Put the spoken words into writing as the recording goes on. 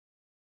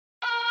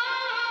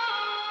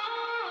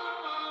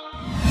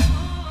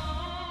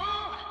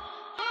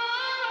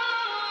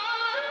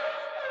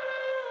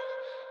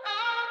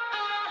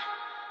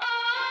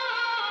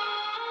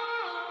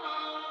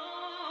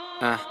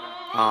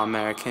All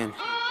American.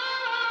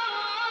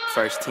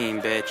 First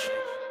team, bitch.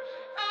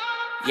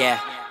 Yeah.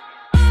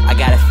 I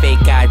got a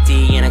fake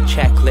ID and a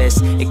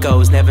checklist. It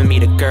goes, never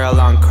meet a girl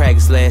on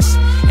Craigslist,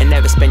 and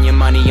never spend your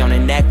money on a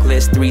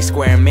necklace. 3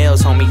 square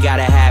meals, homie,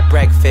 gotta have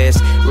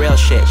breakfast. Real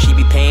shit, she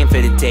be paying for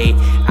the date.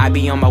 I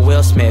be on my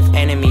Will Smith,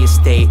 enemy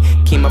estate.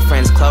 Keep my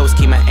friends close,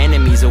 keep my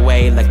enemies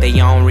away. Like they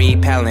on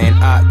repellent,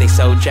 they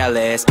so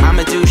jealous.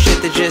 I'ma do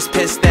shit that just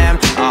piss them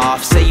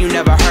off. Say you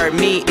never heard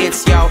me,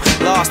 it's yo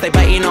lost. They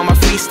biting on my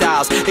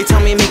freestyles. They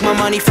tell me make my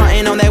money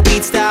frontin' on that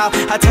weed style.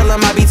 I tell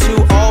them I be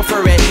too old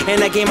for it,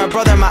 and I gave my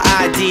brother my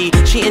ID.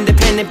 She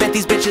independent, bet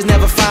these bitches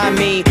never find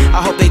me.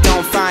 I hope they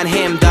don't find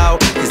him though,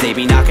 cause they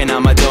be knocking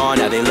on my door,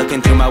 now they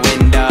looking through my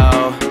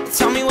window.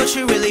 Tell me what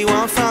you really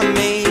want from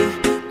me.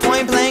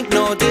 Point blank,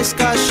 no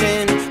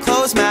discussion.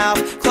 Close mouth,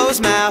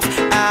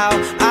 ow.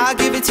 I'll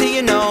give it to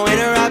you, no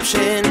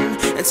interruption.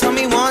 And tell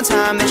me one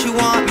time that you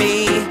want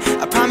me.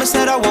 I promise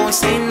that I won't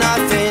say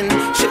nothing.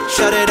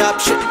 Shut it up,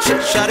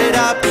 shut it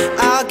up.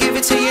 I'll give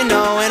it to you,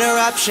 no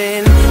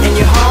interruption. And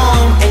you're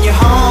home,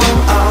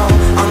 oh.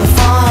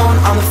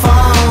 On the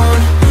phone,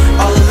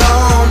 all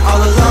alone,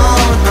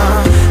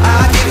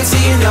 I'll give it to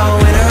you, no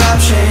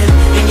interruption.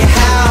 In your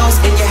house,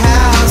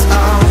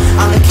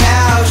 oh. On the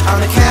couch,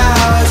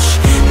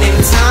 name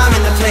the time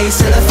and the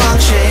place and the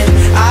function.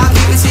 I'll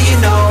give it to you,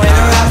 no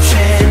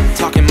interruption.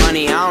 Talking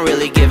money, I don't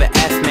really give a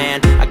F,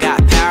 man. I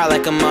got power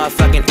like a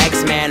motherfucking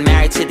X-Man.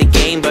 Married to the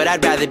game, but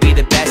I'd rather be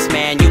the best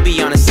man. You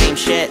be on the same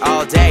shit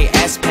all day,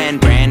 S-Pen.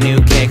 Brand new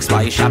kicks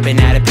while you shopping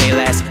at a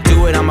Payless.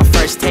 Do it on my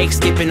first take,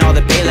 skipping all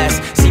the Payless.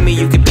 See me,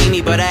 you could be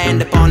me, but I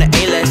end up on the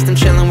A-list. I'm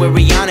chilling with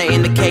Rihanna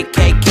in the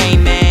KKK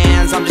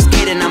mans. I'm just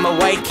kidding, I'm a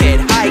white kid.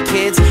 Hi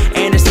kids,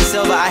 Anderson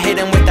Silva, I hit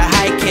him with the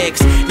high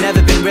kicks.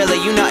 Never been really,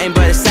 you nothing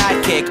but a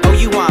sidekick. Oh,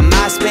 you want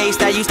my space?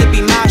 That used to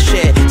be my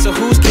shit. So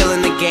who's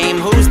killing the game?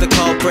 Who's the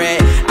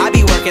culprit? I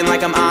be working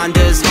like I'm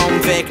Onda's home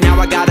Vic. Now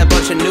I got a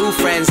bunch of new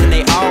friends and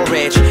they all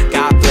rich.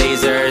 Got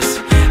blazers,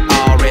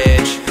 all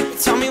rich.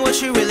 Tell me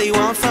what you really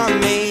want from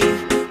me.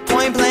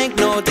 Point blank,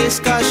 no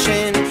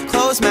discussion.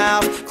 Close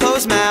mouth,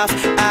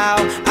 ow.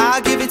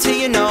 I'll give it to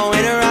you, no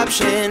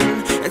interruption.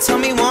 And tell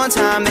me one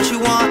time that you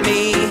want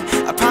me.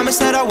 I promise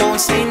that I won't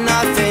say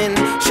nothing.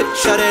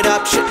 Shut it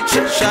up,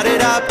 shut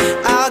it up.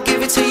 I'll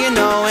give it to you,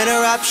 no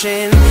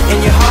interruption.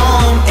 And you're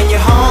home,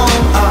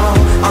 oh.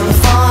 On the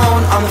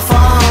phone,